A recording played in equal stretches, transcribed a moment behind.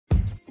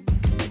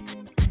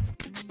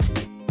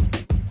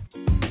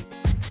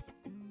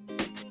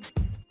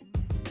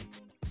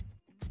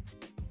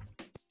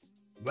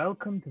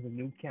Welcome to the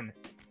new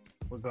Chemist.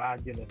 We're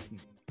glad you're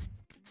listening.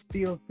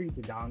 Feel free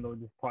to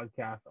download this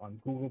podcast on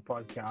Google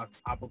Podcasts,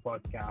 Apple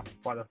Podcasts,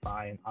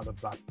 Spotify, and other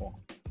platforms.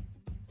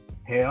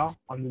 Here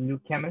on the new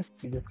Chemist,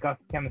 we discuss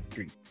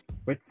chemistry,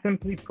 which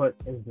simply put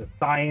is the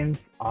science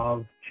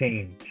of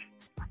change,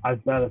 as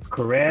well as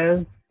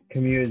careers,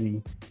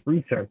 community,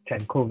 research,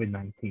 and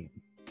COVID-19.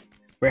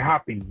 We're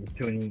happy you're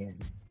tuning in.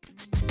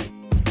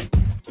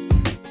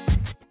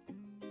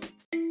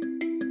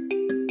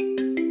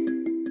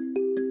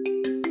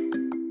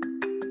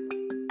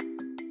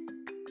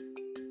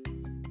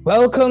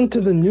 Welcome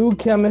to the New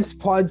Chemist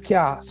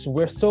podcast.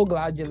 We're so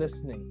glad you're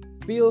listening.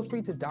 Feel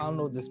free to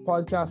download this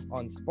podcast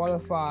on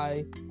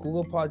Spotify,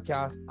 Google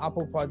Podcasts,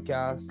 Apple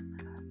Podcasts,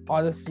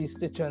 Odyssey,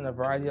 Stitcher, and a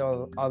variety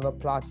of other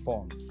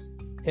platforms.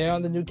 Here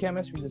on the New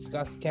Chemist, we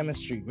discuss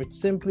chemistry, which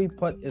simply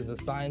put is the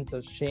science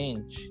of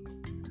change,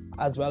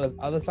 as well as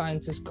other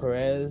sciences,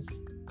 careers,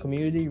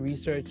 community,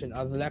 research, and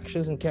other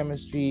lectures in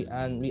chemistry,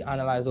 and we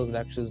analyze those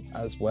lectures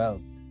as well.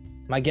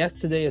 My guest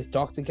today is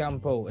Dr.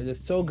 Campeau. It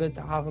is so good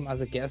to have him as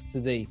a guest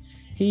today.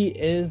 He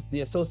is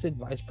the Associate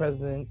Vice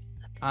President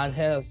and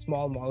Head of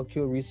Small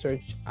Molecule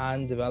Research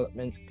and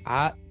Development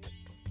at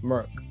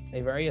Merck,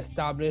 a very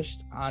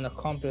established and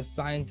accomplished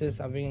scientist,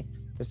 having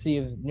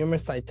received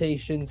numerous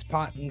citations,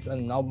 patents,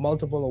 and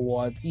multiple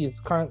awards. He is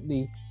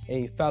currently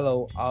a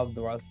fellow of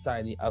the Royal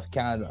Society of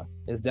Canada.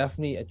 It's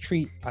definitely a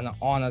treat and an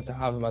honor to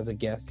have him as a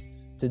guest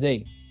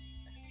today.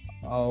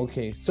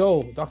 Okay,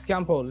 so Dr.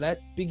 Campeau,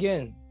 let's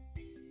begin.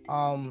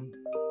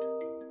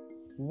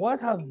 What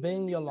have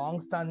been your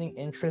long-standing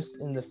interests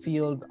in the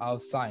field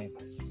of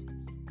science?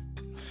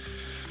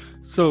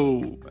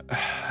 So,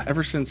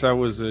 ever since I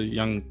was a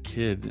young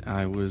kid,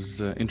 I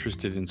was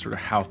interested in sort of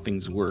how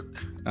things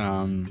work.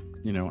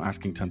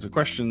 Asking tons of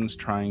questions,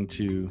 trying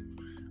to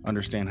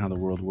understand how the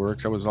world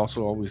works. I was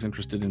also always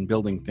interested in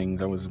building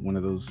things. I was one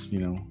of those,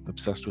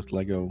 obsessed with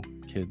Lego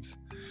kids.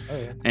 Oh,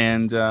 yeah.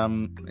 And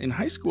in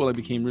high school, I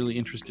became really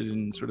interested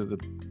in sort of the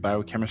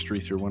biochemistry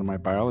through one of my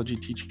biology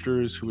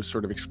teachers who was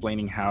sort of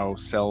explaining how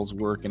cells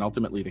work and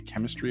ultimately the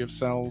chemistry of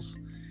cells.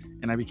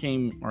 And I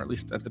became, or at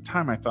least at the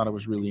time, I thought I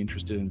was really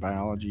interested in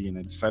biology, and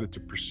I decided to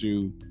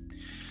pursue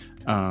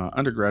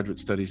undergraduate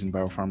studies in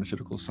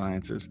biopharmaceutical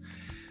sciences.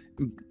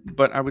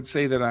 But I would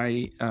say that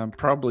I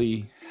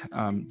probably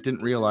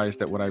didn't realize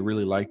that what I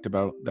really liked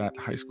about that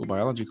high school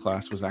biology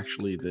class was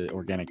actually the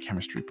organic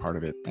chemistry part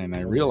of it. And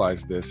I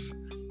realized this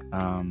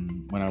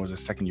when I was a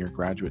second year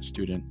undergraduate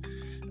student,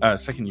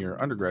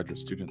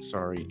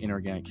 in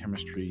organic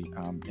chemistry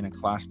in a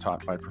class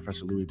taught by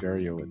Professor Louis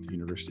Berriot at the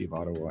University of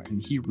Ottawa.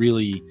 And he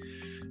really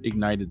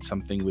ignited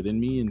something within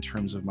me in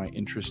terms of my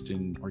interest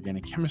in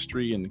organic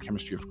chemistry and the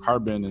chemistry of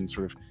carbon and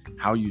sort of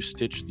how you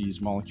stitch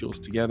these molecules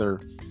together.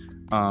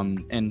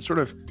 And sort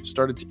of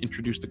started to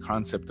introduce the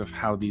concept of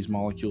how these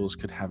molecules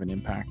could have an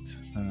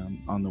impact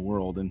on the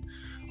world. And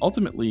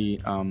ultimately,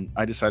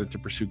 I decided to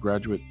pursue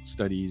graduate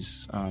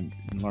studies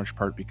in large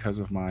part because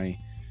of my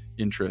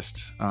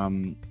interest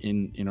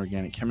in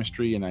organic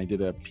chemistry. And I did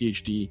a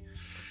PhD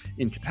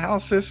in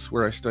catalysis,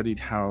 where I studied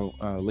how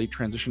late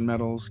transition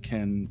metals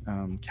can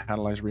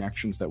catalyze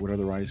reactions that would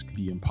otherwise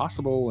be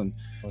impossible, and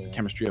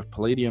chemistry of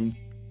palladium.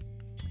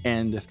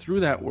 And through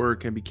that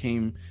work, I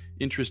became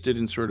interested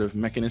in sort of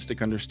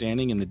mechanistic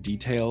understanding and the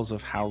details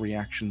of how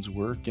reactions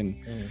work. And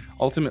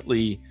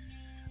ultimately,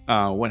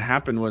 what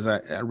happened was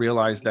I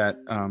realized that,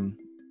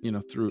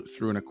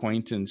 through an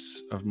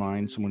acquaintance of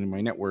mine, someone in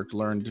my network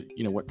learned,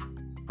 what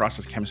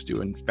process chemists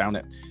do, and found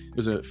that it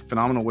was a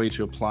phenomenal way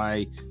to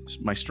apply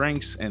my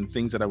strengths and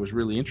things that I was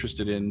really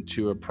interested in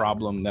to a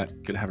problem that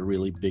could have a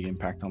really big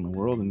impact on the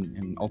world,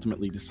 and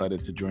ultimately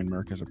decided to join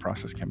Merck as a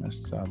process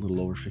chemist a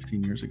little over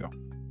 15 years ago.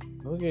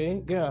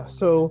 Okay, yeah.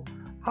 So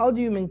how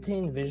do you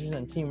maintain vision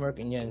and teamwork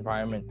in your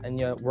environment and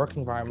your work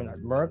environment at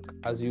Merck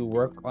as you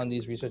work on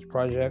these research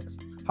projects?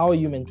 How are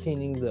you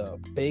maintaining the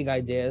big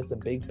ideas, the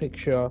big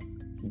picture,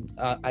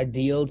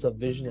 ideals of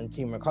vision and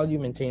teamwork? How do you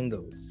maintain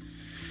those?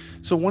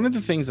 So one of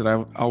the things that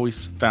I've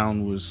always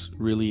found was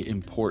really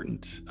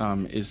important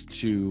is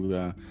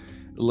to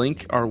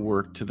link our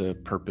work to the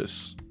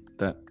purpose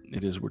that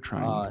it is we're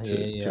trying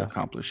to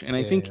accomplish. And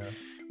I think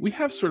we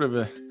have sort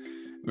of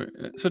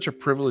such a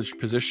privileged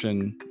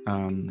position,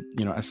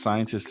 as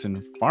scientists in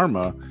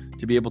pharma,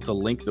 to be able to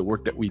link the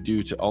work that we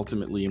do to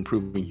ultimately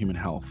improving human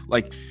health.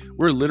 Like,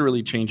 we're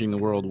literally changing the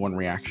world one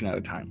reaction at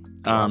a time.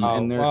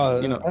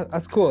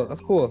 That's cool. That's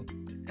cool.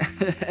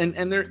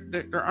 and there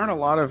aren't a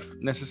lot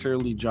of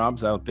necessarily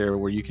jobs out there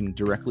where you can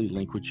directly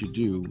link what you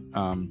do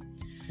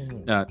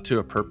to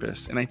a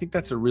purpose. And I think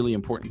that's a really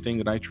important thing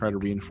that I try to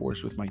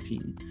reinforce with my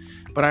team.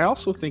 But I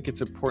also think it's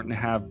important to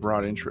have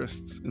broad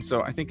interests. And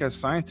so I think as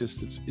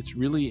scientists, it's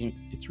really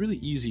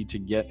easy to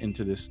get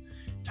into this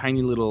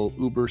tiny little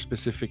uber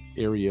specific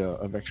area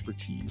of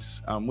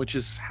expertise, which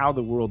is how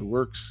the world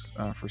works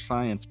for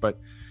science. But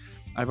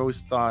I've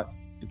always thought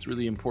it's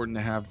really important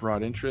to have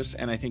broad interests.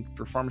 And I think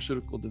for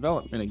pharmaceutical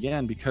development,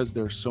 again, because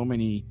there are so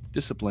many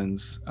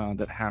disciplines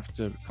that have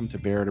to come to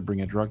bear to bring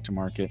a drug to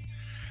market,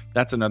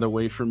 that's another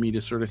way for me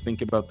to sort of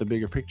think about the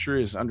bigger picture,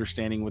 is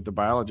understanding what the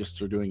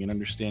biologists are doing and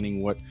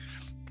understanding what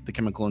the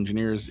chemical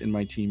engineers in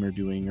my team are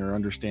doing, or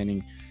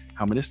understanding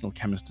how medicinal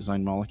chemists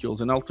design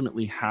molecules, and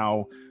ultimately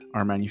how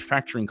our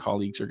manufacturing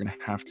colleagues are going to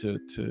have to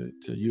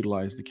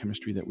utilize the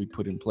chemistry that we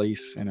put in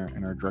place, and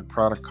our drug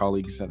product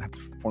colleagues that have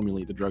to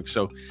formulate the drug.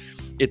 So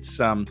it's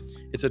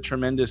a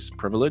tremendous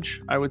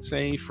privilege, I would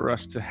say, for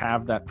us to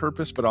have that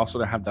purpose, but also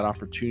to have that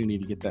opportunity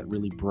to get that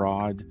really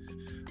broad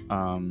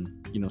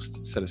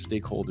set of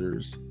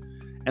stakeholders.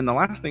 And the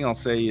last thing I'll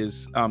say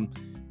is,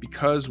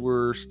 because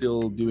we're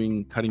still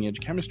doing cutting edge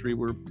chemistry,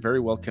 we're very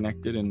well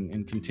connected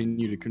and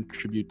continue to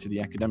contribute to the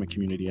academic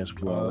community as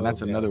well. And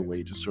that's another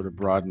way to sort of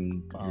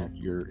broaden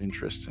your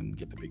interests and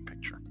get the big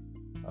picture.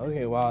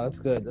 Okay, wow, that's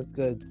good. That's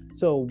good.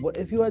 So what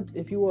if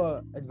you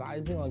were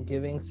advising or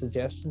giving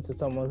suggestions to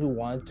someone who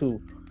wanted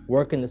to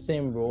work in the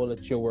same role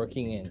that you're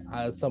working in,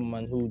 as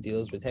someone who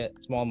deals with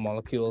small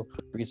molecule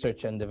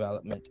research and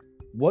development,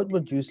 what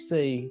would you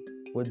say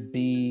would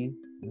be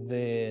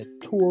the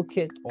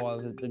toolkit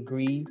or the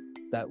degree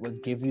that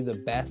would give you the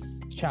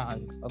best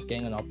chance of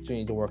getting an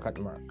opportunity to work at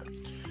Merck?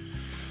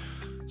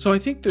 So I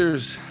think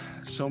there's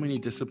so many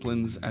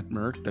disciplines at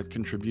Merck that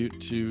contribute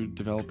to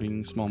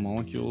developing small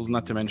molecules,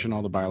 not to mention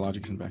all the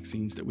biologics and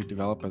vaccines that we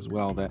develop as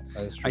well, that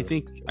I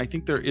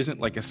think there isn't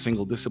like a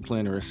single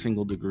discipline or a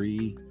single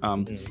degree.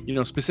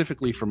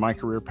 Specifically for my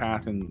career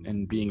path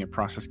and being a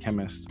process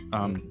chemist,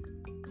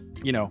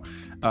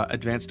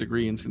 advanced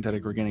degree in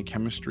synthetic organic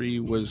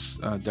chemistry was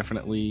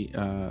definitely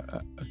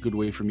a good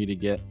way for me to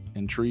get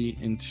entry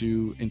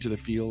into the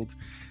field.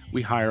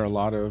 We hire a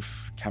lot of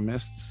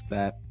chemists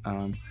that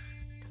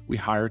we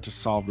hire to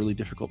solve really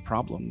difficult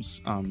problems.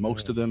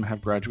 Most of them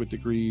have graduate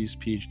degrees,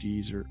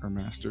 PhDs or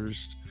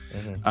masters.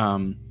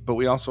 But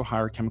we also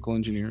hire chemical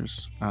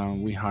engineers.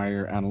 We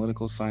hire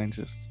analytical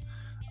scientists.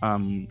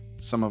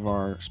 Some of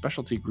our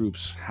specialty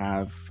groups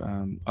have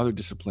other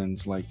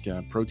disciplines like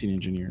protein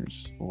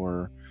engineers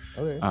or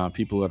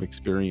people who have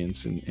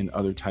experience in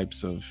other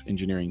types of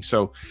engineering.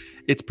 So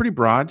it's pretty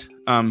broad.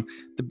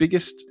 The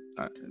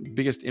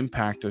biggest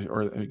impact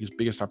or I guess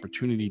biggest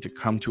opportunity to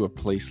come to a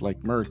place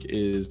like Merck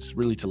is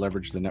really to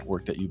leverage the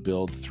network that you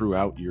build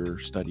throughout your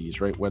studies,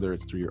 right? Whether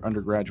it's through your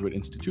undergraduate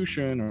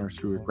institution or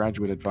through a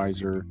graduate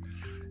advisor,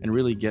 and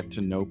really get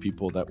to know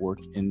people that work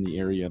in the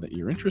area that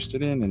you're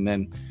interested in. And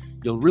then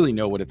you'll really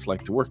know what it's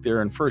like to work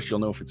there. And first, you'll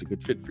know if it's a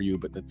good fit for you,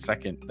 but that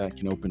second, that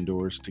can open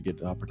doors to get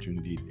the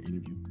opportunity to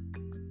interview.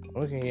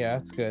 Okay, yeah,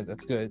 that's good.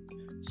 That's good.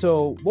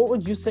 So what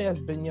would you say has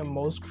been your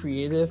most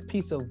creative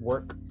piece of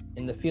work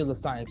in the field of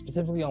science,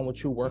 specifically on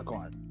what you work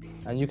on?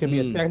 And you can be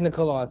as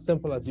technical or as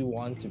simple as you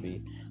want to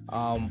be.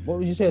 What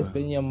would you say has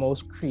been your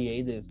most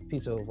creative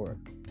piece of work?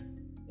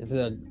 Is it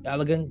an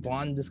elegant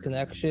bond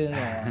disconnection?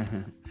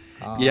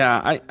 Or,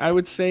 yeah, I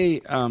would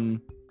say,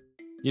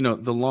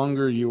 the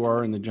longer you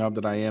are in the job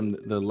that I am,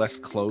 the less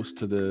close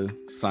to the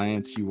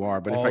science you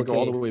are. But if I go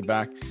all the way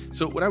back,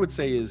 so what I would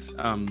say is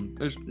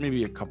there's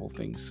maybe a couple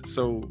things.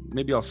 So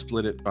maybe I'll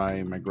split it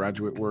by my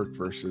graduate work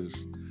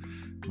versus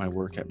my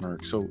work at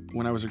Merck. So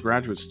when I was a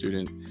graduate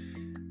student,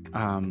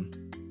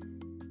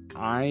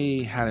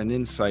 I had an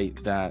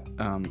insight that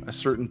a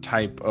certain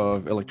type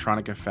of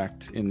electronic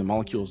effect in the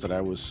molecules that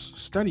I was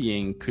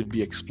studying could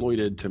be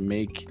exploited to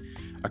make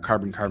a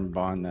carbon-carbon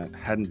bond that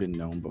hadn't been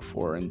known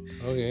before, and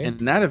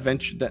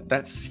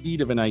that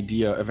seed of an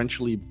idea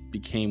eventually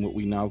became what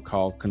we now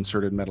call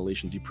concerted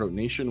metallation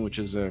deprotonation, which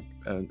is a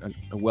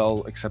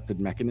well-accepted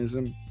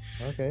mechanism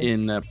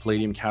in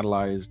palladium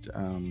catalyzed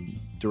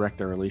direct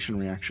arylation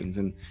reactions.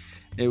 And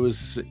it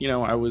was,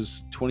 I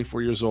was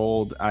 24 years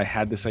old. I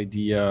had this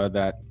idea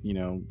that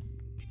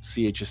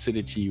CH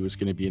acidity was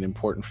going to be an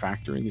important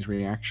factor in these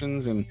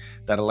reactions, and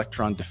that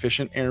electron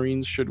deficient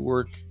arenes should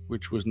work,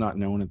 which was not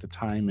known at the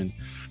time. And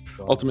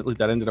ultimately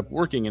that ended up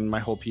working, and my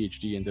whole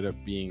PhD ended up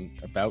being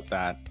about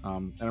that.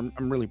 And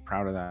I'm really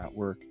proud of that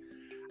work.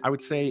 I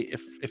would say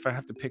if I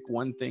have to pick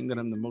one thing that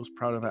I'm the most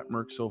proud of at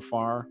Merck so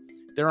far,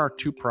 there are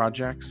two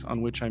projects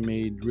on which I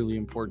made really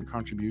important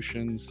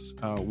contributions.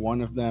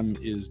 One of them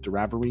is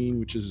doravirine,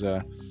 which is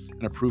an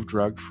approved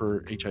drug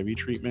for HIV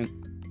treatment,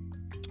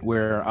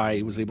 where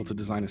I was able to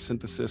design a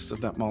synthesis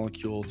of that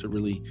molecule to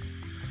really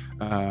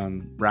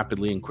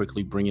rapidly and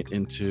quickly bring it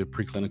into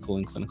preclinical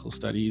and clinical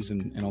studies,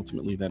 and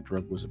ultimately that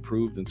drug was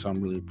approved, and so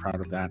I'm really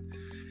proud of that.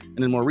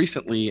 And then more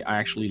recently, I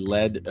actually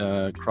led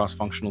a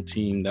cross-functional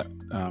team that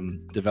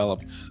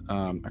developed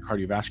a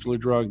cardiovascular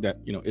drug that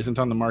isn't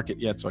on the market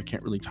yet, so I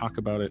can't really talk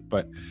about it,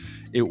 but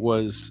it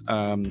was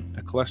a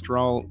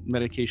cholesterol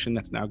medication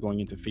that's now going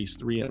into phase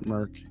 3 at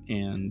Merck,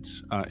 and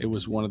it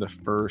was one of the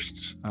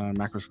first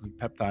macrocyclic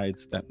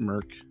peptides that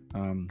Merck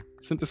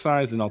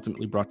synthesized and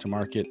ultimately brought to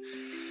market.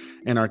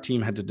 And our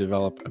team had to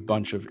develop a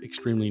bunch of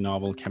extremely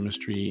novel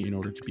chemistry in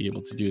order to be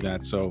able to do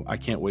that. So I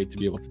can't wait to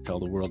be able to tell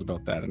the world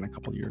about that in a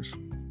couple of years.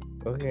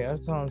 Okay,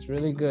 that sounds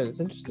really good.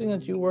 It's interesting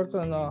that you worked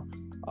on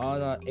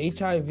a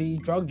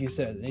HIV drug. You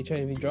said an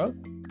HIV drug.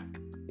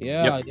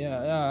 Yeah,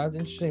 yeah. That's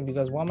interesting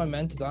because one of my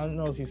mentors, I don't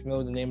know if you're familiar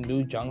with the name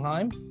Lou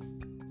Jungham.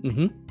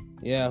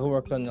 Yeah, who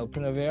worked on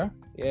Nilpinavir.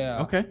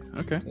 Yeah. Okay.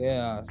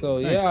 Yeah. So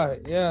Nice.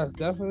 it's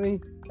definitely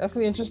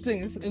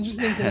interesting. It's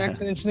interesting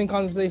connection, interesting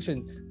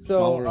conversation. So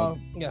Small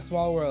world.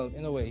 small world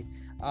in a way.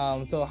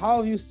 So how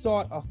have you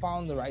sought or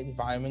found the right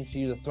environment for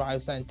you to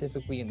thrive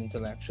scientifically and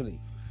intellectually?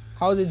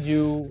 How did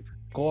you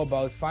go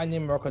about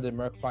finding Merck, or did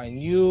Merck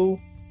find you?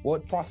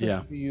 What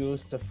process did you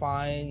use to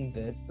find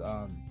this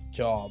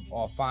job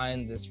or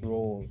find this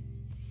role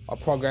or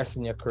progress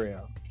in your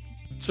career?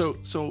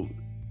 So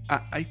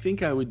I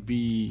think I would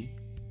be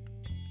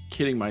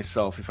kidding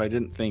myself if I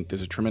didn't think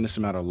there's a tremendous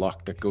amount of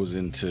luck that goes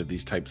into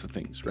these types of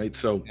things, right?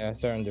 So yeah,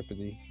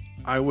 serendipity.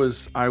 I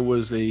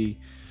was a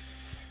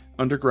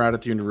undergrad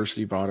at the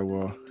University of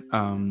Ottawa.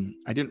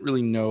 I didn't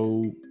really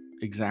know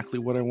exactly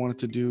what I wanted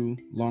to do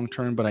long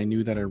term, but I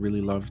knew that I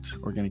really loved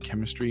organic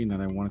chemistry and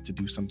that I wanted to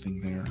do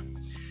something there.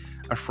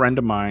 A friend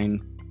of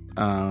mine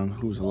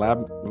who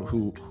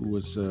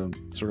was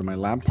sort of my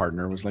lab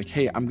partner was like,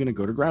 hey, I'm going to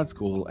go to grad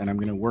school and I'm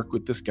going to work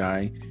with this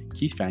guy,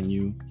 Keith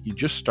Fanyu. He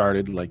just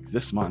started like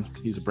this month.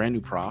 He's a brand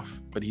new prof,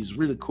 but he's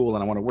really cool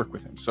and I want to work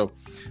with him. So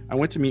I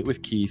went to meet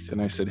with Keith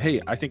and I said, hey,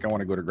 I think I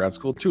want to go to grad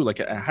school too. Like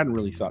I hadn't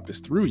really thought this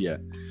through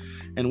yet.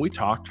 And we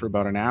talked for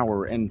about an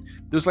hour and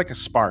there's like a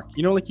spark,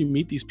 like you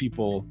meet these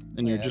people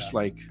and you're just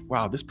like,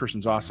 wow, this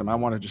person's awesome. I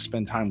want to just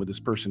spend time with this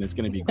person. It's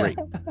going to be great.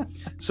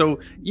 So,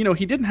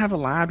 he didn't have a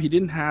lab. He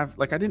didn't have,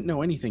 I didn't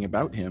know anything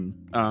about him.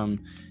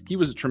 He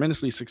was a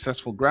tremendously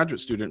successful graduate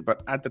student,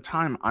 but at the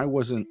time I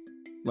wasn't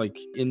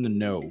in the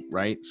know,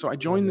 right? So I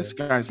joined this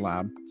guy's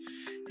lab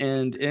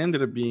and it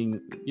ended up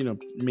being,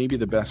 maybe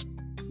the best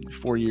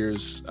 4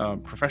 years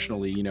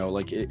professionally.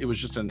 It was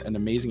just an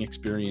amazing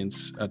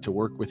experience to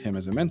work with him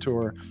as a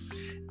mentor.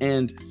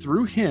 And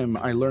through him,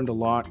 I learned a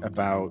lot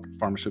about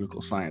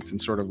pharmaceutical science and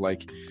sort of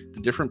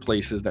the different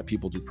places that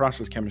people do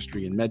process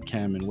chemistry and med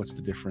chem and what's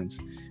the difference.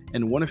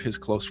 And one of his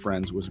close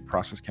friends was a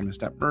process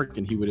chemist at Merck,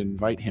 and he would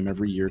invite him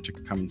every year to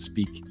come and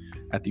speak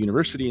at the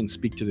university and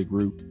speak to the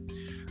group.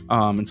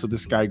 And so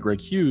this guy,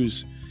 Greg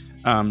Hughes,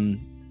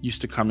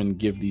 used to come and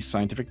give these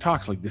scientific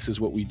talks, like this is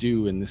what we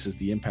do and this is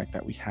the impact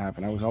that we have.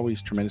 And I was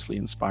always tremendously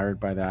inspired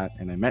by that.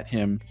 And I met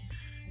him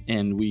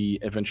and we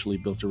eventually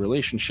built a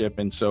relationship.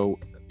 And so,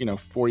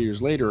 4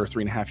 years later or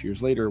 3.5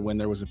 years later, when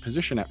there was a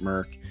position at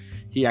Merck,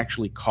 he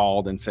actually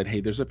called and said, hey,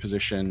 there's a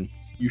position,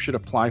 you should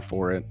apply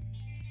for it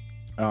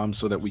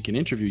so that we can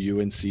interview you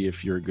and see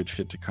if you're a good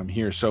fit to come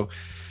here. So,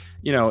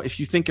 if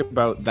you think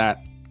about that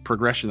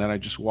progression that I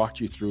just walked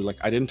you through,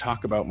 I didn't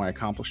talk about my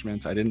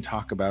accomplishments. I didn't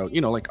talk about,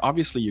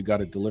 obviously you got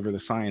to deliver the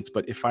science,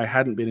 but if I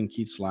hadn't been in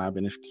Keith's lab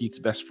and if Keith's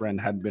best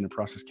friend hadn't been a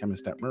process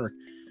chemist at Merck,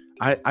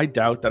 I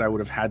doubt that I would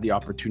have had the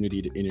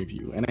opportunity to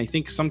interview. And I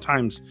think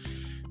sometimes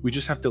we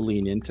just have to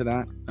lean into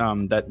that,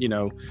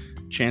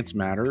 chance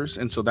matters.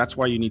 And so that's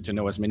why you need to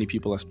know as many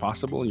people as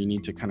possible. You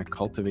need to kind of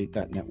cultivate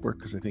that network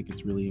because I think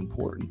it's really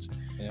important.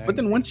 Yeah, but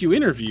then once you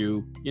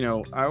interview,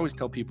 I always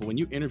tell people when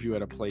you interview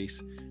at a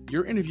place,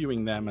 you're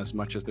interviewing them as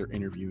much as they're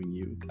interviewing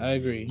you. I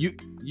agree.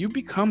 You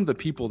become the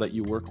people that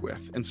you work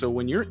with. And so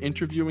when you're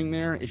interviewing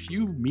there, if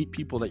you meet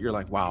people that you're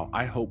like, wow,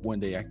 I hope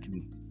one day I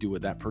can do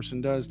what that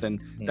person does, then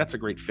that's a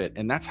great fit.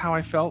 And that's how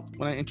I felt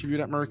when I interviewed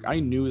at Merck. I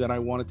knew that I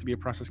wanted to be a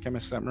process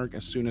chemist at Merck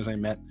as soon as I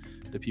met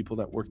the people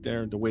that worked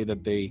there, the way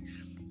that they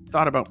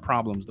thought about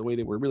problems, the way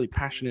they were really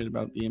passionate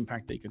about the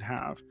impact they could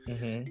have.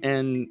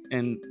 And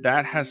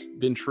that has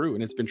been true.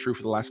 And it's been true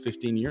for the last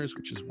 15 years,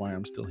 which is why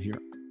I'm still here.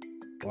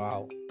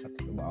 Wow.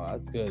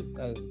 That's good.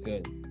 That's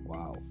good.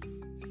 Wow.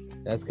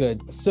 That's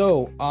good.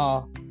 So,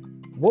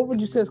 what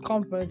would you say is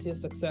complemented to your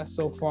success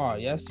so far?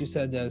 Yes, you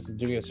said there's a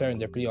degree of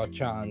serendipity or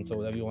chance or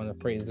whatever you want to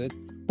phrase it.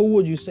 Who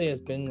would you say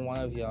has been one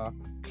of your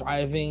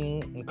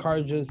driving,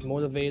 encouragers,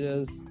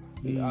 motivators,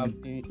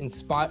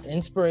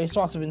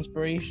 source of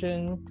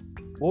inspiration?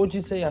 What would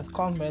you say has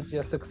complemented to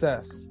your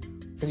success?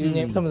 Can you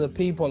name some of the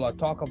people or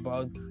talk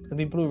about the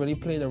people who really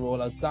played a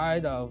role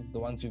outside of the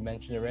ones you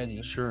mentioned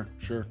already? Sure.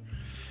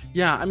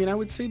 Yeah, I mean, I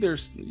would say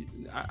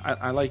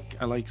I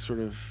like sort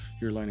of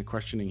your line of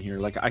questioning here.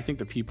 I think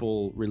the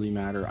people really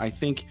matter. I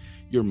think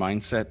your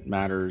mindset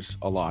matters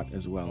a lot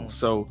as well.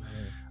 So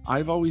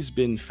I've always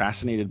been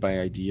fascinated by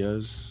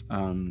ideas.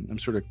 I'm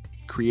sort of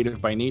creative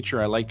by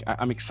nature.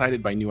 I'm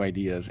excited by new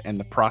ideas and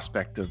the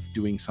prospect of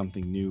doing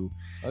something new.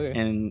 Okay.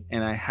 And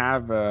I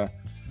have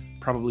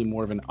probably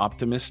more of an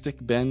optimistic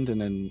bend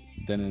than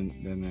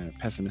a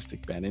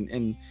pessimistic bend.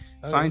 And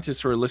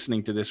scientists who are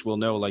listening to this will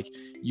know,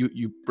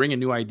 you bring a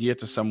new idea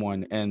to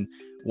someone and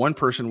one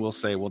person will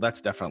say, well, that's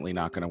definitely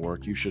not going to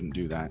work. You shouldn't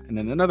do that. And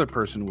then another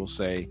person will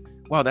say,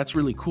 wow, that's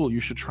really cool. You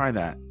should try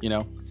that,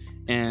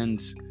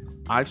 and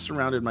I've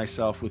surrounded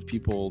myself with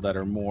people that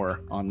are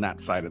more on that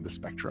side of the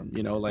spectrum,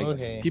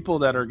 people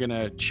that are going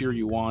to cheer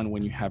you on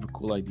when you have a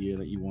cool idea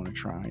that you want to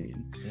try.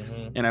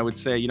 And I would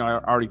say, I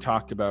already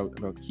talked about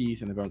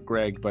Keith and about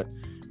Greg, but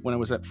when I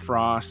was at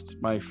Frost,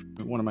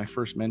 one of my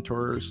first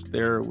mentors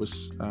there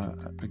was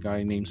a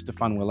guy named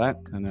Stefan Willett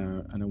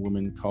and a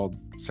woman called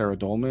Sarah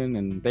Dolman,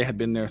 and they had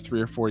been there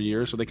 3 or 4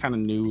 years, so they kind of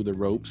knew the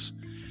ropes,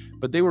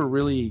 but they were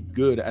really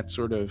good at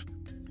sort of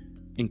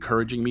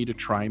encouraging me to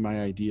try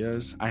my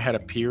ideas. I had a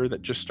peer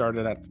that just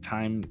started at the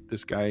time,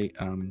 this guy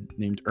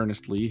named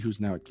Ernest Lee, who's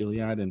now at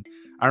Gilead. And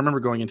I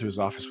remember going into his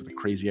office with a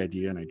crazy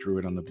idea and I drew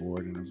it on the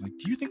board and I was like,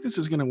 do you think this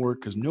is going to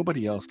work? Because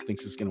nobody else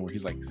thinks it's going to work.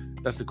 He's like,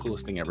 that's the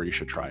coolest thing ever. You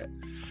should try it.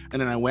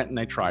 And then I went and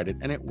I tried it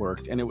and it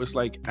worked. And it was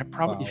like,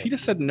 if he'd have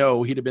said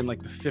no, he'd have been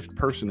like the fifth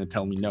person to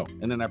tell me no.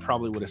 And then I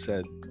probably would have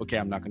said, okay,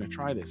 I'm not going to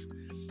try this.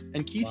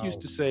 And Keith used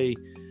to say,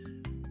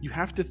 you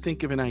have to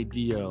think of an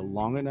idea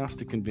long enough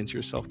to convince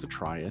yourself to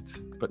try it,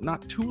 but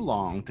not too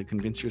long to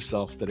convince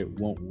yourself that it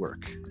won't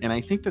work. And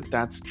I think that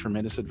that's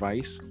tremendous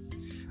advice.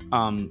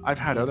 I've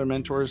had other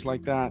mentors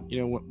like that.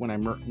 You know,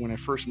 when I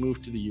first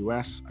moved to the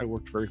US, I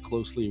worked very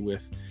closely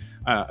with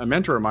a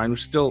mentor of mine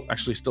who's still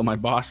my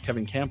boss,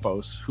 Kevin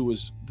Campeau, who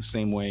was the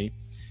same way.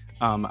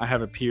 I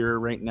have a peer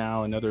right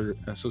now, another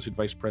associate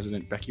vice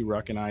president, Becky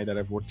Ruck, and I, that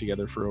I've worked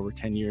together for over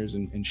 10 years,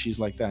 and she's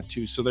like that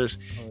too. So there's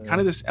kind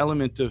of this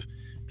element of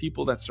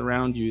people that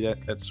surround you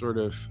that sort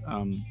of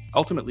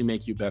ultimately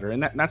make you better.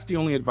 And that's the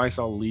only advice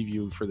I'll leave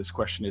you for this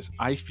question is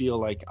I feel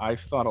like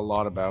I've thought a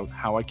lot about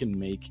how I can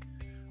make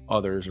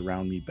others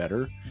around me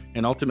better.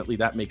 And ultimately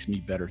that makes me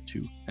better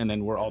too. And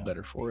then we're all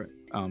better for it.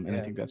 And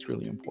I think that's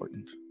really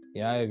important.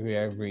 Yeah, I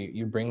agree.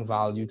 You bring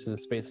value to the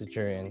space that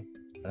you're in.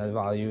 And that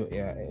value,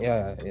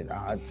 it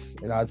adds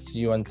to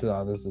you and to the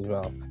others as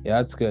well.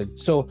 Yeah, that's good.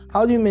 So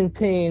how do you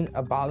maintain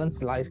a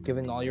balanced life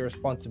given all your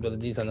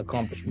responsibilities and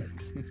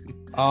accomplishments?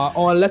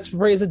 Or let's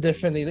phrase it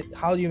differently.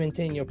 How do you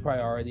maintain your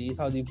priorities?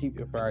 How do you keep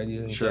your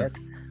priorities in check?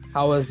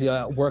 How is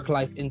your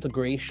work-life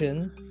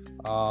integration?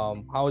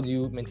 How do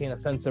you maintain a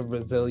sense of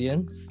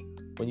resilience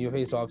when you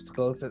face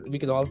obstacles? We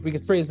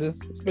could phrase this,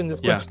 spin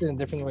this question in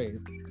different ways.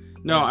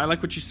 No, I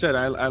like what you said.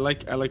 I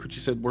like what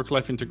you said.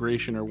 Work-life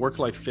integration or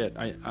work-life fit.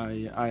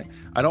 I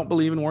don't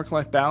believe in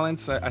work-life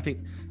balance. I think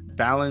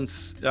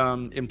balance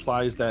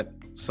implies that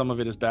some of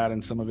it is bad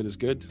and some of it is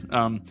good.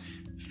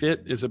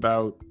 Fit is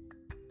about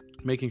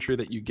making sure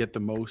that you get the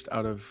most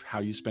out of how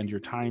you spend your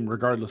time,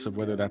 regardless of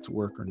whether that's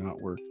work or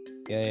not work.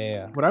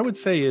 Yeah. What I would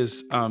say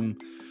is,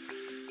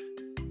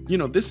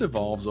 this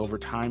evolves over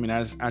time, and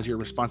as your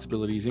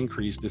responsibilities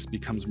increase, this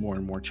becomes more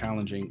and more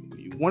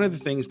challenging. One of the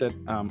things that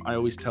I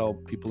always tell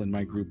people in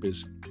my group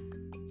is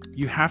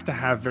you have to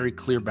have very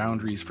clear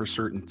boundaries for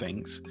certain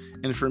things.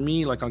 And for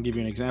me, like I'll give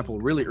you an example,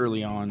 really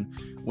early on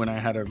when I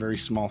had a very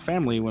small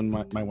family, when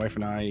my wife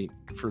and I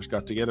first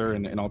got together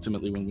and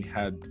ultimately when we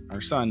had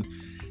our son,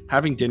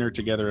 having dinner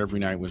together every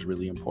night was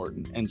really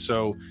important. And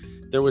so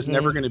there was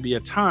never going to be a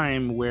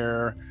time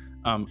where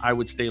I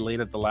would stay late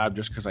at the lab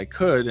just because I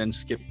could and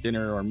skip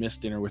dinner or miss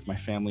dinner with my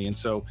family. And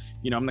so,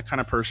 I'm the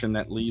kind of person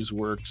that leaves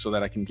work so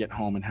that I can get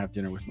home and have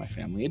dinner with my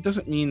family. It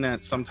doesn't mean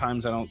that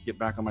sometimes I don't get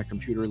back on my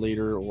computer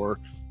later or,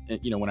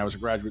 when I was a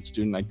graduate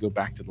student, I'd go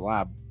back to the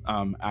lab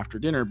after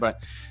dinner.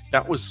 But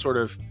that was sort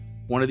of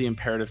one of the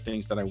imperative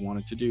things that I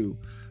wanted to do.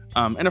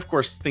 And of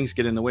course, things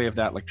get in the way of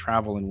that, like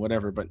travel and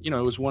whatever. But, it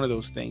was one of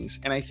those things.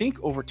 And I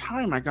think over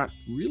time, I got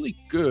really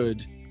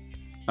good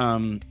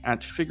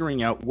at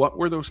figuring out what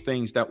were those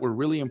things that were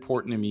really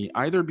important to me,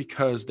 either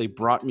because they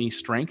brought me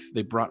strength,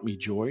 they brought me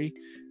joy,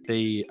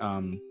 they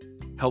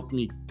helped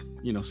me,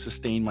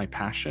 sustain my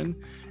passion.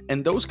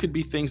 And those could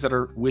be things that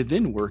are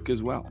within work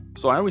as well.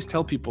 So I always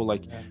tell people,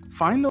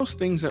 find those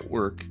things at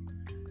work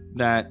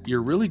that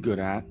you're really good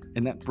at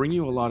and that bring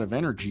you a lot of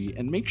energy,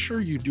 and make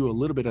sure you do a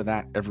little bit of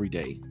that every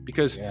day,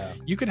 because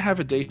you could have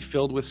a day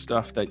filled with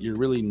stuff that you're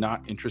really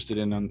not interested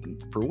in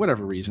for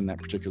whatever reason that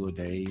particular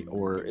day,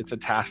 or it's a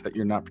task that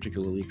you're not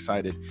particularly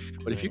excited.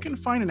 But if you can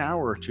find an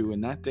hour or two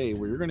in that day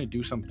where you're going to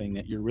do something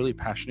that you're really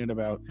passionate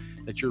about,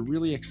 that you're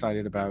really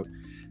excited about,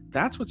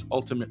 that's what's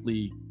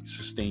ultimately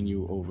sustain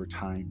you over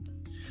time.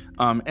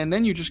 And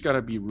then you just got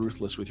to be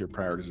ruthless with your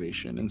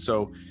prioritization. And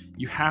so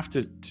you have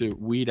to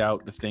weed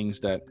out the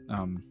things that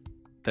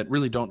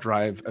really don't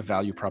drive a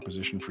value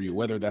proposition for you,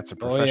 whether that's a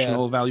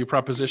professional value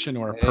proposition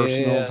or a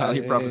personal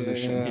value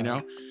proposition,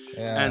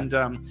 And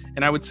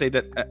I would say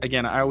that,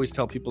 again, I always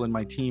tell people in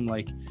my team,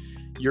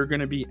 you're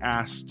going to be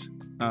asked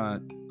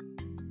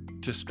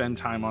to spend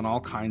time on all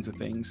kinds of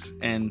things.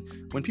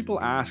 And when people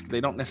ask,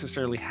 they don't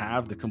necessarily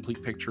have the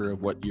complete picture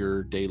of what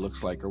your day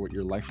looks like or what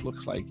your life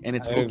looks like. And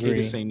it's okay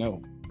to say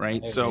no,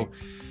 right? So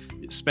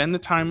spend the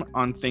time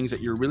on things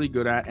that you're really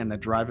good at and that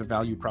drive a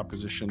value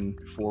proposition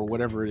for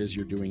whatever it is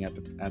you're doing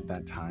at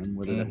that time,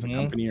 whether that's a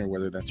company or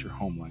whether that's your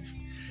home life.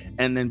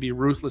 And then be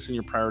ruthless in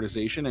your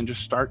prioritization and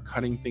just start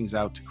cutting things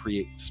out to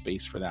create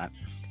space for that.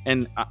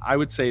 And I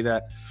would say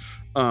that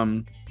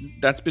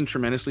that's been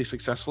tremendously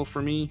successful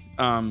for me.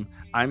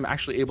 I'm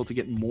actually able to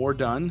get more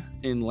done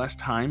in less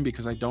time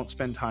because I don't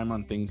spend time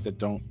on things that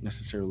don't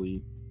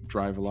necessarily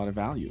drive a lot of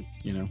value,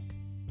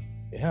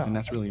 Yeah. And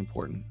that's really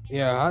important.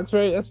 Yeah, that's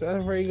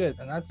very good.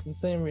 And that's the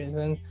same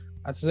reason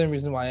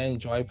why I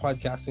enjoy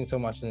podcasting so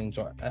much and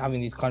enjoy having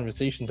these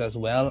conversations, as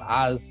well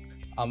as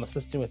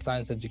assisting with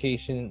science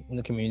education in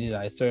the community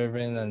that I serve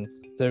in and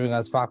serving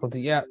as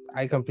faculty. Yeah,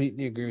 I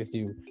completely agree with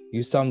you.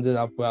 You summed it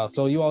up well.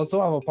 So you also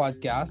have a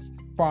podcast,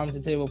 Farm to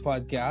Table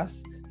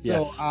Podcast.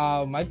 Yes.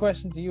 So my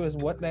question to you is,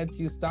 what led to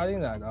you starting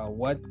that?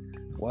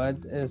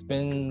 What has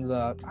been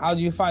how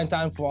do you find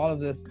time for all of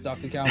this,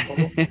 Dr.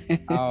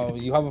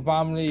 Campeau? You have a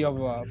family, you have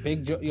a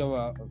you have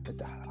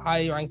a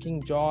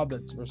high-ranking job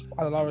that's has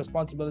a lot of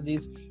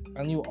responsibilities,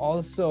 and you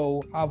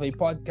also have a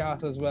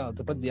podcast as well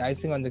to put the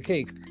icing on the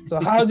cake.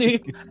 So how are you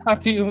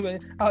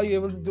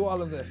able to do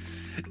all of this?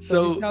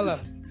 So tell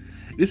us.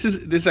 This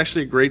is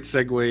actually a great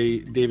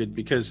segue, David,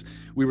 because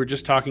we were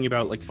just talking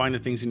about like find the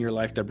things in your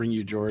life that bring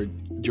you joy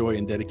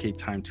and dedicate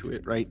time to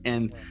it, right?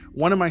 And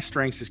one of my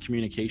strengths is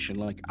communication.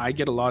 Like I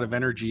get a lot of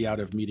energy out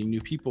of meeting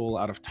new people,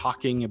 out of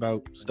talking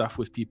about stuff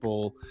with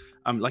people.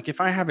 Like if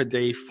I have a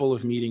day full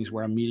of meetings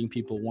where I'm meeting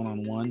people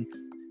one-on-one,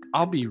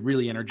 I'll be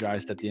really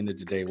energized at the end of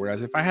the day.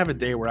 Whereas if I have a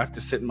day where I have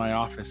to sit in my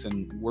office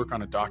and work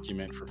on a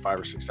document for 5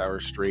 or 6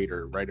 hours straight,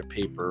 or write a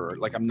paper, or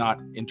like I'm not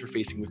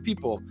interfacing with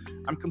people,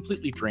 I'm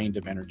completely drained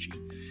of energy.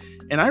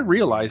 And I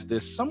realized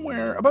this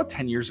somewhere about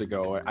 10 years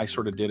ago. I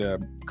sort of did a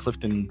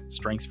Clifton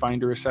Strength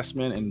Finder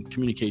assessment, and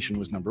communication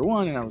was number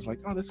one. And I was like,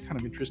 oh, this is kind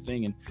of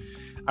interesting. And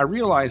I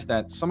realized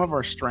that some of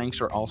our strengths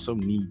are also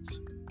needs.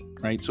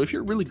 Right? So if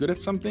you're really good at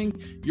something,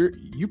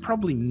 you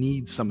probably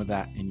need some of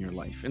that in your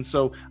life. And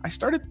so I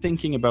started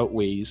thinking about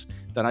ways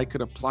that I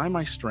could apply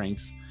my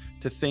strengths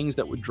to things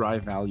that would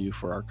drive value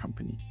for our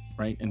company,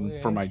 right?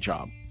 And for my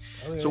job.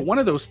 So one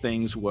of those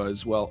things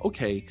was, well,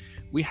 okay,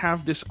 we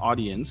have this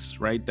audience,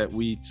 right, that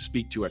we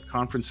speak to at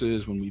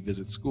conferences, when we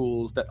visit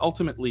schools, that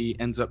ultimately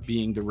ends up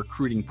being the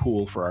recruiting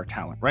pool for our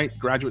talent, right?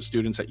 Graduate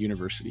students at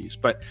universities.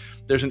 But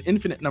there's an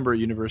infinite number of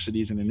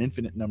universities and an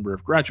infinite number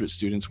of graduate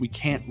students. We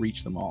can't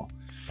reach them all.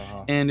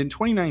 And in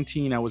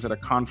 2019, I was at a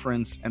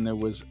conference, and there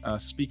was a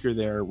speaker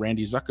there,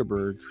 Randy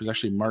Zuckerberg, who's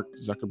actually Mark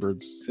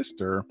Zuckerberg's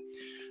sister.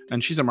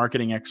 And she's a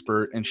marketing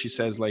expert. And she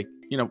says, like,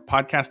 you know,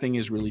 podcasting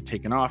is really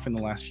taken off in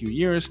the last few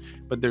years,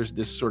 but there's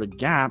this sort of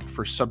gap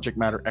for subject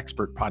matter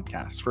expert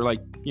podcasts. For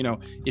like, you know,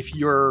 if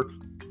you're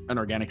an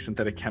organic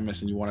synthetic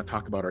chemist and you want to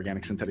talk about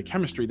organic synthetic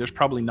chemistry, there's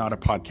probably not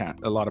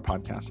a lot of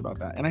podcasts about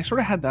that. And I sort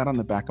of had that on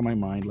the back of my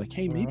mind, like,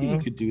 hey, maybe we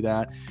could do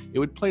that. It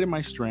would play to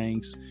my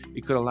strengths.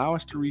 It could allow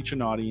us to reach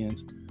an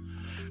audience.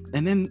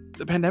 And then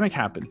the pandemic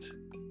happened,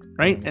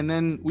 right? And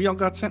then we all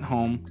got sent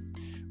home.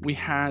 We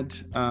had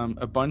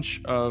a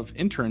bunch of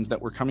interns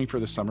that were coming for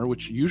the summer,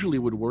 which usually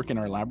would work in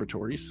our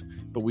laboratories,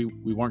 but we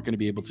weren't going to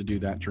be able to do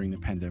that during the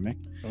pandemic.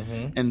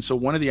 And so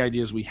one of the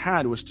ideas we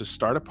had was to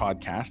start a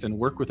podcast and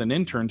work with an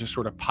intern to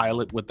sort of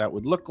pilot what that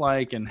would look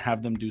like and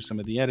have them do some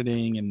of the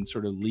editing and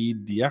sort of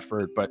lead the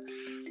effort. But,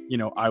 you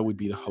know, I would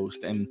be the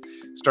host, and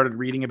started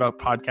reading about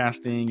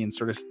podcasting and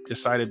sort of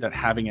decided that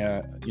having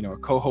a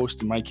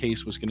co-host in my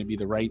case was going to be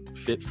the right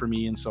fit for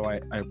me. And so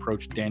I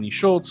approached Danny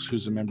Schultz,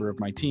 who's a member of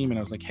my team, and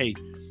I was like, hey,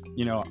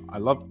 you know, I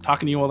love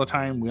talking to you all the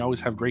time. We always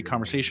have great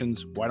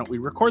conversations. Why don't we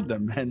record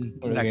them? And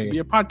that could be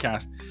a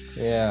podcast.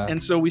 Yeah.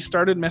 And so we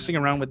started messing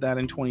around with that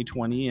in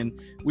 2020, and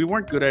we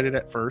weren't good at it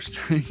at first.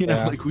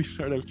 Like we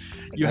sort of,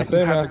 have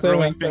the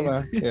growing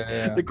pains.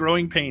 The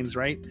growing pains,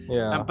 right?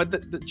 Yeah. But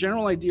the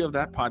general idea of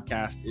that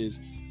podcast is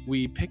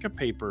we pick a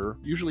paper,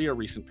 usually a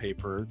recent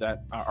paper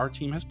that our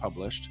team has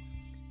published,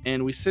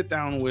 and we sit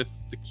down with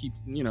the key,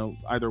 you know,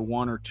 either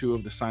one or two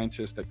of the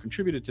scientists that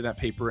contributed to that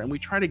paper, and we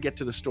try to get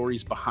to the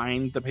stories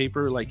behind the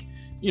paper, like,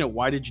 you know,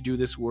 why did you do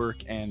this work,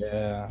 and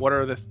what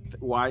are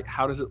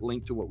how does it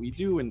link to what we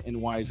do,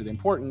 and why is it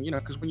important? You know,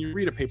 because when you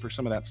read a paper,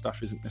 some of that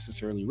stuff isn't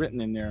necessarily written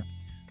in there.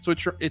 So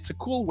it's a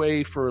cool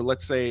way for,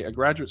 let's say, a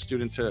graduate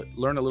student to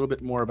learn a little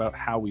bit more about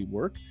how we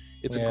work.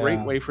 It's a great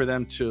way for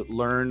them to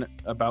learn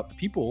about the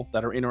people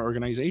that are in our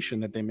organization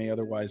that they may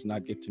otherwise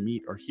not get to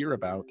meet or hear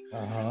about.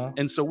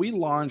 And so we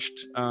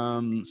launched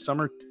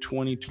summer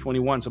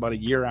 2021, so about a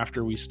year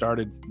after we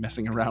started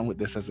messing around with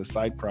this as a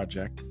side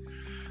project.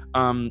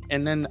 And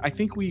then I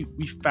think we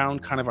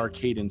found kind of our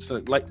cadence.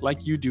 So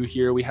like you do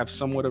here, we have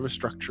somewhat of a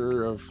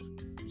structure of,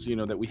 you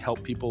know, that we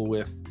help people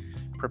with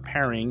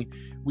preparing.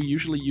 We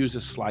usually use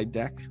a slide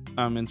deck.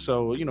 And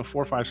so, you know,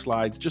 4 or 5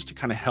 slides just to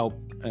kind of help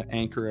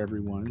anchor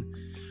everyone.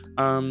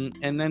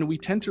 And then we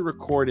tend to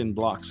record in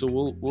blocks. So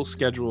we'll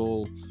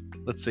schedule,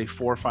 let's say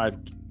 4 or 5,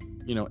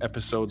 you know,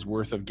 episodes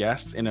worth of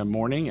guests in a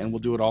morning, and we'll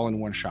do it all in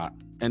one shot.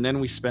 And then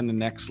we spend the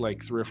next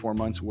like 3 or 4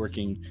 months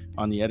working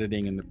on the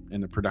editing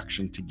and the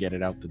production to get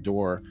it out the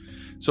door.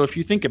 So if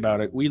you think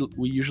about it, we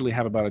usually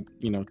have about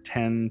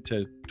 10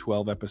 to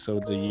 12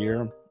 episodes a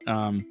year.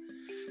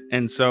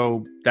 And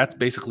so that's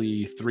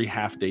basically 3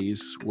 half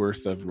days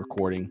worth of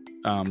recording.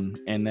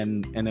 And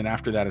then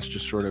after that, it's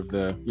just sort of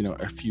the, you know,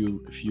 a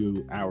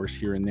few hours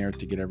here and there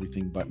to get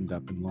everything buttoned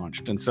up and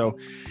launched. And so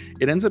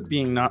it ends up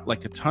being not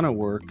like a ton of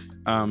work,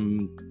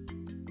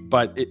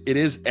 but it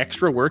is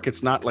extra work.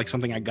 It's not like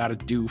something I got to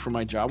do for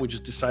my job. We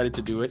just decided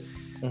to do it.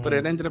 But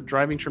it ended up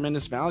driving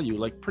tremendous value.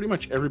 Like pretty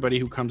much everybody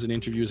who comes in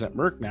interviews at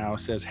Merck now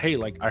says, hey,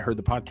 like I heard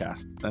the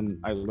podcast and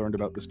I learned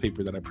about this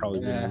paper that I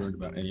probably wouldn't have learned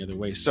about any other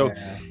way. So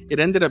it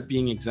ended up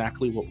being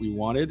exactly what we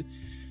wanted.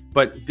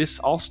 But this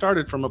all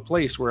started from a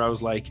place where I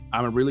was like,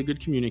 I'm a really good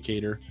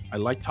communicator. I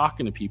like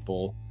talking to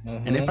people.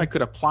 And if I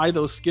could apply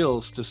those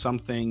skills to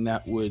something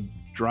that would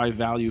drive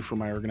value for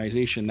my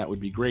organization, that would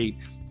be great.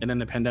 And then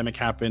the pandemic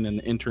happened and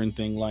the intern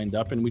thing lined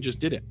up and we just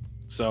did it.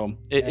 So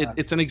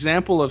it's an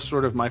example of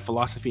sort of my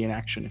philosophy in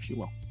action, if you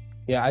will.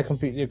 Yeah, I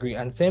completely agree.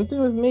 And same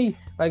thing with me.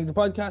 Like my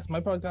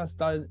podcast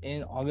started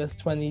in August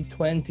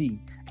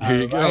 2020.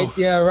 There you go.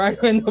 Yeah, right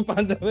when the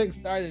pandemic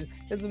started.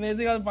 It's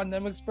amazing how the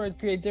pandemic spurred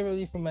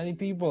creativity for many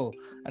people.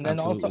 And then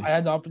Absolutely. also I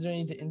had the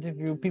opportunity to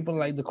interview people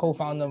like the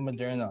co-founder of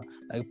Moderna,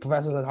 like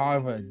professors at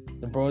Harvard,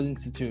 the Broad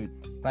Institute,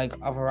 like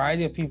a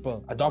variety of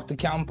people, Dr.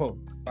 Campeau,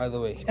 by the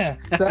way.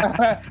 So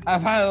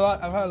I've had a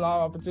lot of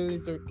opportunity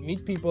to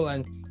meet people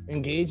and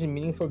engage in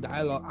meaningful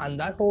dialogue, and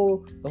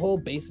the whole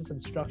basis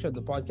and structure of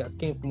the podcast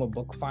came from a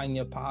book, Find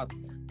Your Path,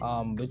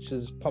 which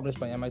is published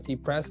by MIT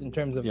Press, in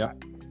terms of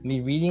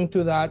me reading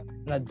through that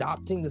and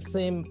adopting the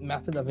same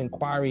method of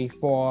inquiry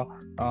for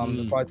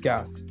the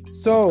podcast.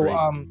 So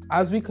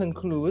as we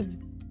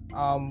conclude,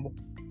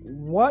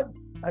 what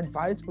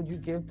advice would you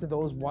give to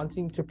those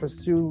wanting to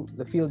pursue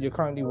the field you're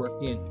currently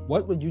working in?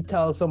 What would you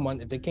tell someone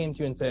if they came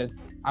to you and said,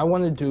 I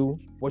want to do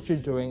what you're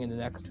doing in the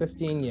next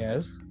 15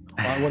 years,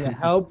 or I want to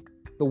help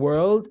the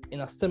world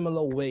in a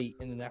similar way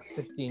in the next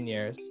 15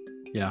 years?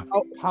 Yeah.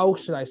 How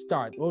should I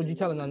start? What would you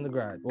tell an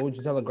undergrad? What would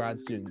you tell a grad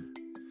student?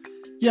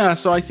 Yeah,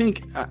 so I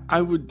think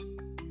I would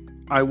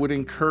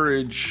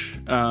encourage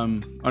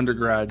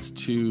undergrads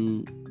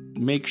to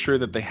make sure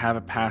that they have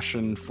a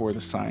passion for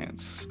the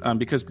science,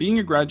 because being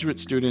a graduate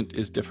student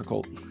is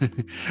difficult,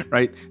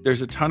 right?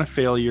 There's a ton of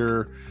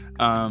failure,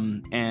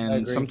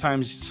 and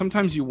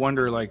sometimes you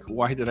wonder, like,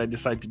 why did I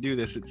decide to do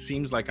this? It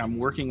seems like I'm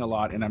working a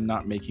lot and I'm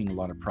not making a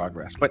lot of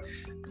progress. But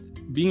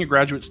being a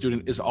graduate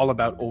student is all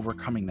about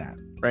overcoming that,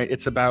 right?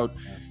 It's about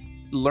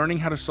learning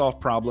how to solve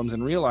problems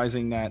and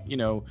realizing that,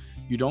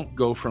 you don't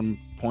go from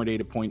point A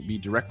to point B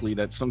directly,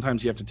 that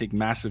sometimes you have to take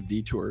massive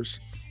detours,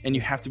 and you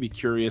have to be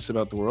curious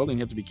about the world and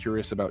you have to be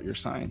curious about your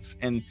science.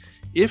 And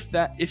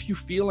if you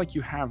feel like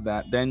you have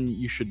that, then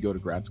you should go to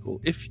grad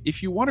school.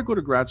 If you want to go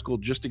to grad school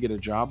just to get a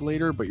job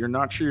later, but you're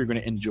not sure you're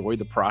going to enjoy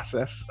the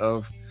process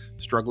of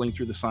struggling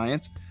through the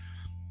science,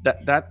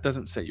 that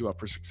doesn't set you up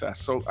for success.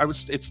 So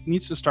it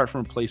needs to start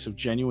from a place of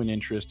genuine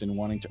interest in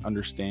wanting to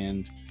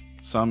understand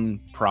some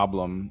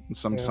problem,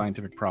 some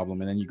scientific problem,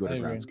 and then you go to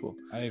grad school.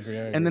 I agree.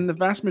 And then the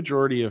vast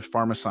majority of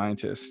pharma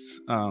scientists,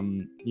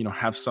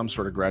 have some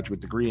sort of graduate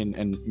degree,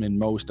 and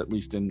most, at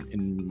least in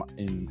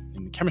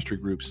the chemistry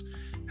groups,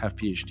 have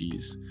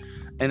PhDs.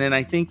 And then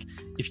I think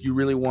if you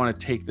really want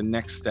to take the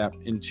next step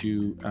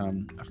into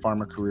a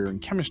pharma career in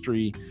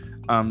chemistry,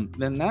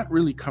 then that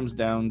really comes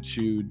down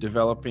to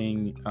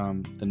developing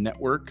the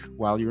network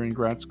while you're in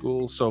grad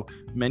school. So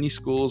many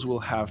schools will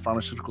have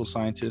pharmaceutical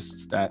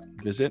scientists that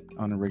visit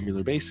on a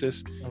regular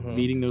basis,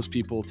 meeting those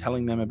people,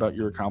 telling them about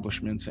your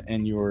accomplishments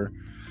and your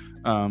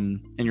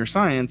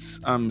science,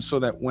 so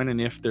that when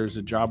and if there's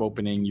a job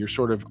opening, you're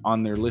sort of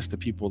on their list of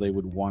people they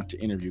would want to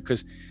interview.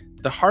 Because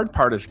the hard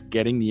part is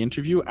getting the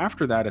interview.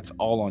 After that, it's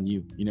all on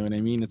you. You know what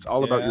I mean? It's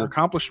all about your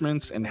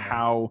accomplishments and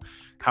how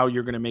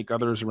you're going to make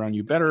others around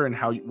you better, and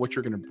what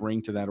you're going to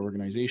bring to that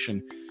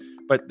organization.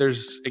 But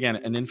there's, again,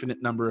 an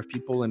infinite number of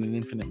people and an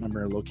infinite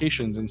number of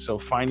locations, and so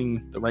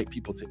finding the right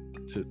people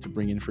to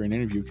bring in for an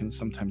interview can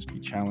sometimes be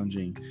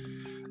challenging.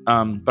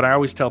 But I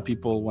always tell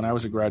people, when I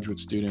was a graduate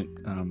student,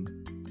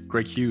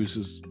 Greg Hughes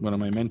is one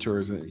of my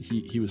mentors.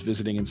 He was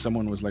visiting, and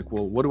someone was like,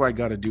 well, what do I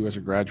got to do as a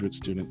graduate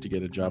student to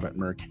get a job at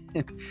Merck?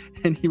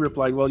 And he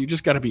replied, well, you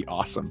just got to be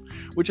awesome,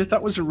 which I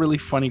thought was a really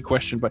funny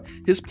question. But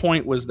his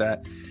point was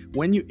that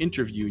when you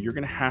interview, you're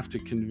going to have to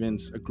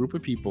convince a group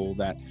of people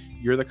that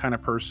you're the kind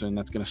of person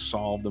that's going to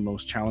solve the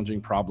most challenging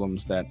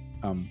problems that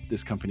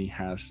this company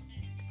has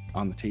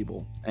on the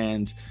table.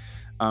 And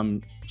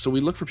so we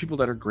look for people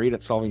that are great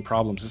at solving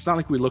problems. It's not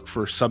like we look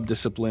for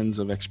subdisciplines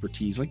of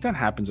expertise. Like, that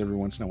happens every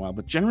once in a while.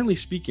 But generally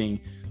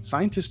speaking,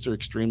 scientists are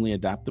extremely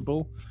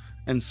adaptable.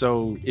 And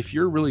so if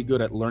you're really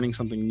good at learning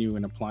something new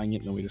and applying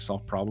it in a way to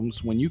solve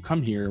problems, when you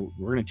come here,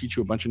 we're going to teach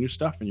you a bunch of new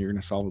stuff and you're going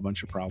to solve a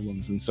bunch of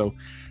problems. And so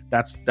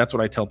that's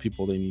what I tell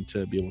people they need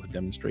to be able to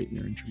demonstrate in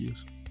their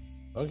interviews.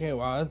 Okay,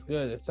 wow, that's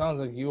good. It sounds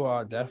like you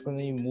are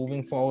definitely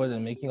moving forward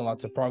and making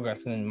lots of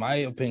progress, and in my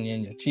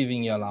opinion,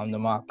 achieving your lambda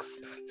marks.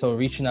 So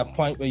reaching a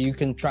point where you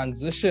can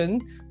transition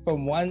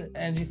from one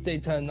energy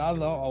state to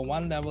another, or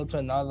one level to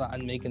another,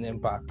 and make an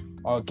impact,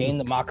 or gain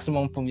the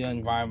maximum from your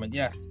environment.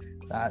 Yes,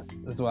 that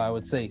is what I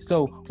would say.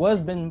 So what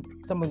has been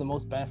some of the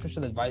most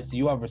beneficial advice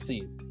you have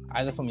received,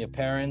 either from your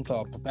parents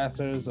or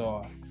professors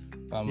or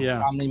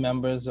family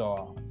members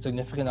or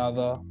significant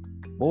other?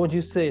 What would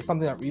you say,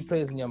 something that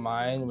replays in your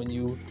mind when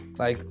you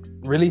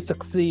really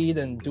succeed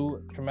and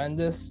do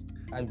tremendous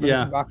and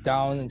brings you back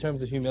down in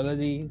terms of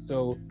humility?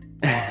 So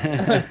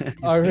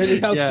or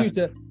really helps you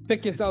to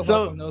pick yourself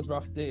up on those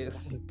rough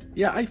days.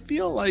 Yeah, I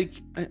feel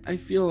like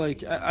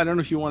I don't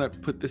know if you want to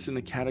put this in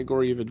the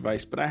category of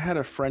advice, but I had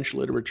a French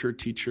literature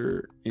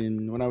teacher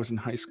when I was in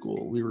high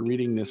school. We were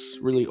reading this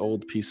really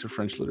old piece of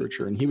French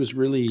literature, and he was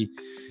really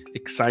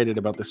excited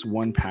about this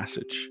one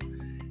passage.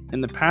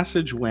 And the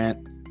passage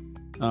went,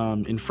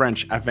 in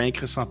French, à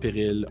vaincre sans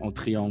péril, on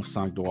triomphe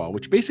sans gloire,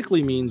 which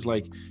basically means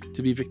like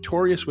to be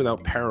victorious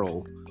without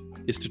peril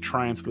is to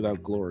triumph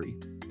without glory.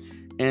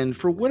 And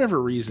for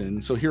whatever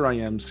reason, so here I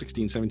am,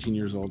 16, 17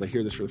 years old, I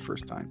hear this for the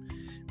first time.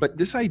 But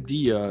this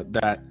idea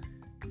that,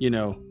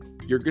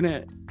 you're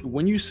gonna,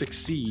 when you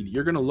succeed,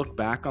 you're gonna look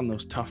back on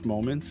those tough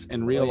moments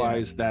and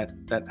realize that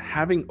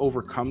having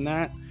overcome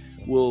that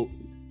will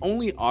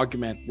only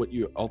augment what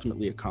you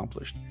ultimately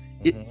accomplished.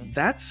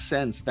 That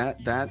sense, that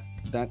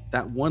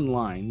one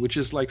line, which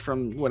is like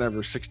from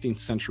whatever 16th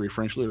century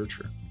French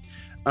literature,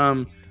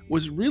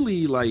 was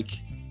really like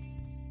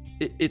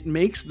it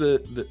makes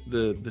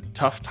the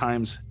tough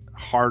times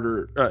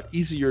harder,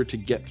 easier to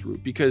get through,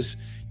 because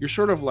you're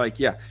sort of like,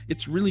 yeah,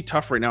 it's really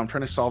tough right now. I'm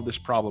trying to solve this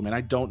problem and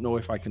I don't know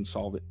if I can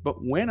solve it.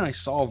 But when I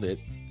solve it,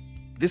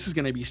 this is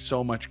going to be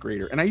so much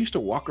greater. And I used to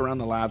walk around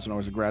the labs when I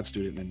was a grad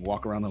student and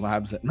walk around the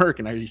labs at Merck.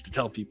 And I used to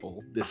tell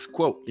people this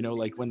quote,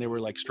 like when they were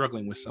like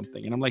struggling with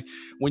something. And I'm like,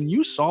 when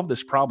you solve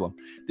this problem,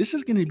 this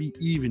is going to be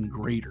even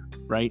greater,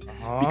 right?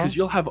 Because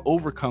you'll have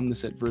overcome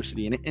this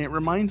adversity. And it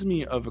reminds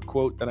me of a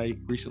quote that I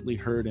recently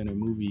heard in a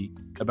movie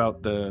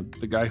about the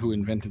guy who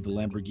invented the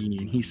Lamborghini.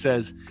 And he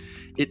says,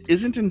 it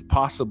isn't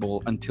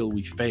impossible until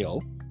we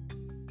fail.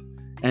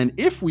 And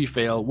if we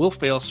fail, we'll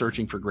fail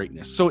searching for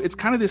greatness. So it's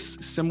kind of this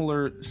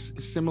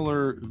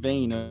similar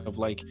vein of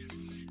like,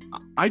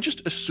 I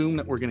just assume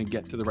that we're going to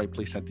get to the right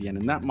place at the end.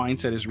 And that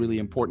mindset is really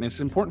important. It's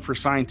important for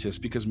scientists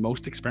because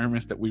most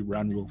experiments that we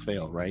run will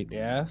fail, right?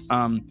 Yes.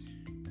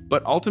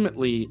 But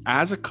ultimately,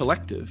 as a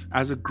collective,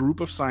 as a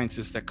group of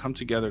scientists that come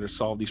together to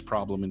solve these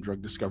problems in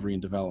drug discovery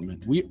and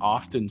development, we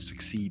often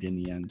succeed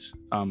in the end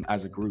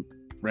as a group,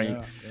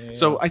 right? Yeah.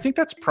 So I think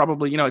that's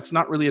probably, it's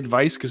not really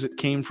advice because it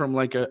came from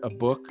like a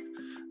book.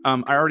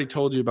 I already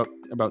told you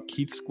about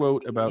Keith's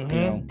quote about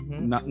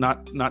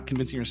not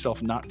convincing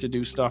yourself not to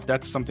do stuff.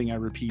 That's something I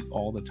repeat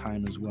all the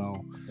time as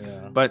well.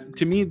 Yeah. But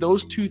to me,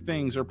 those two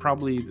things are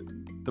probably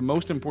the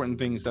most important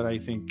things that I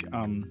think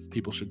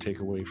people should take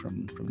away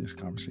from this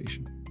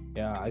conversation.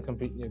 Yeah, I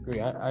completely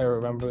agree. I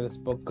remember this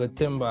book, Good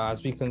Timber,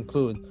 as we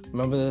conclude.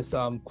 Remember this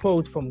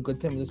quote from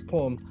Good Timber, this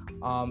poem.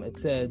 It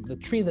said, the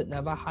tree that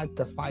never had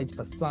to fight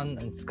for sun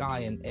and sky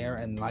and air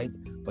and light,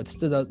 but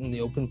stood out in the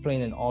open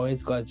plain and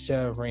always got its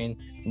share of rain,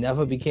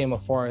 never became a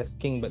forest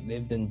king, but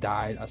lived and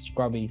died a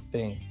scrubby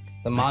thing.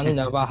 The man who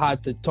never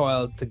had to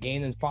toil to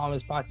gain and farm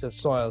his patch of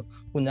soil,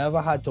 who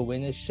never had to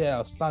win his share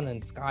of sun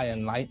and sky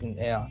and light and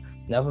air,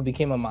 never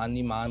became a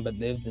manly man, but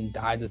lived and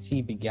died as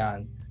he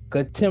began.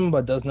 Good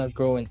timber does not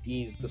grow in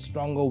ease. The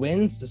stronger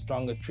winds, the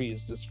stronger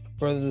trees. The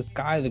further the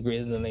sky, the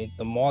greater the length.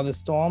 The more the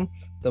storm,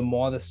 the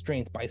more the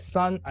strength. By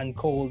sun and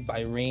cold,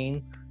 by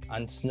rain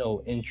and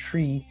snow, in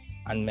tree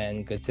and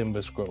men, good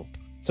timbers grow.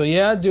 So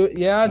Dr.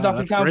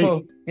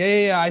 Campeau.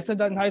 Yeah. I said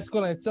that in high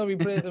school and it still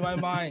replays in my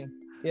mind.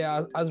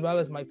 Yeah, as well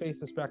as my faith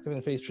perspective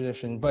and faith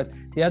tradition. But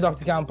yeah,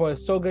 Dr. Campeau,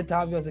 it's so good to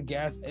have you as a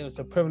guest. It was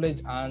a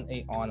privilege and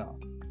an honor.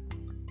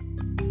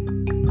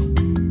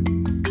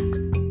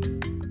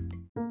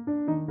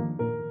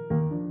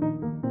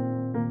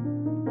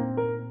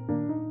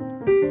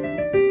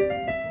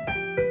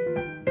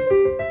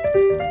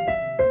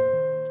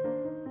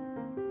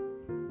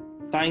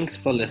 Thanks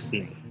for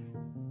listening.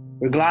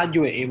 We're glad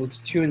you were able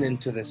to tune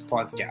into this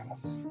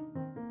podcast.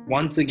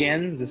 Once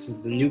again, this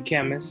is The New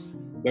Chemist,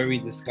 where we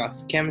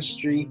discuss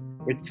chemistry,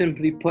 which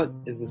simply put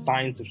is the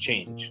science of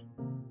change,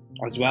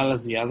 as well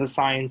as the other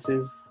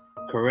sciences,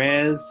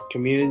 careers,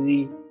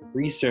 community,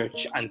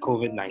 research, and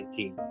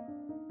COVID-19.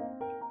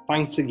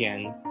 Thanks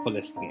again for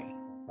listening.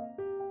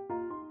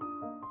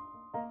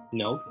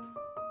 Note,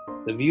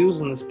 the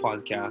views on this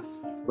podcast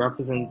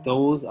represent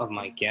those of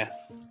my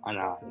guests and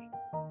I.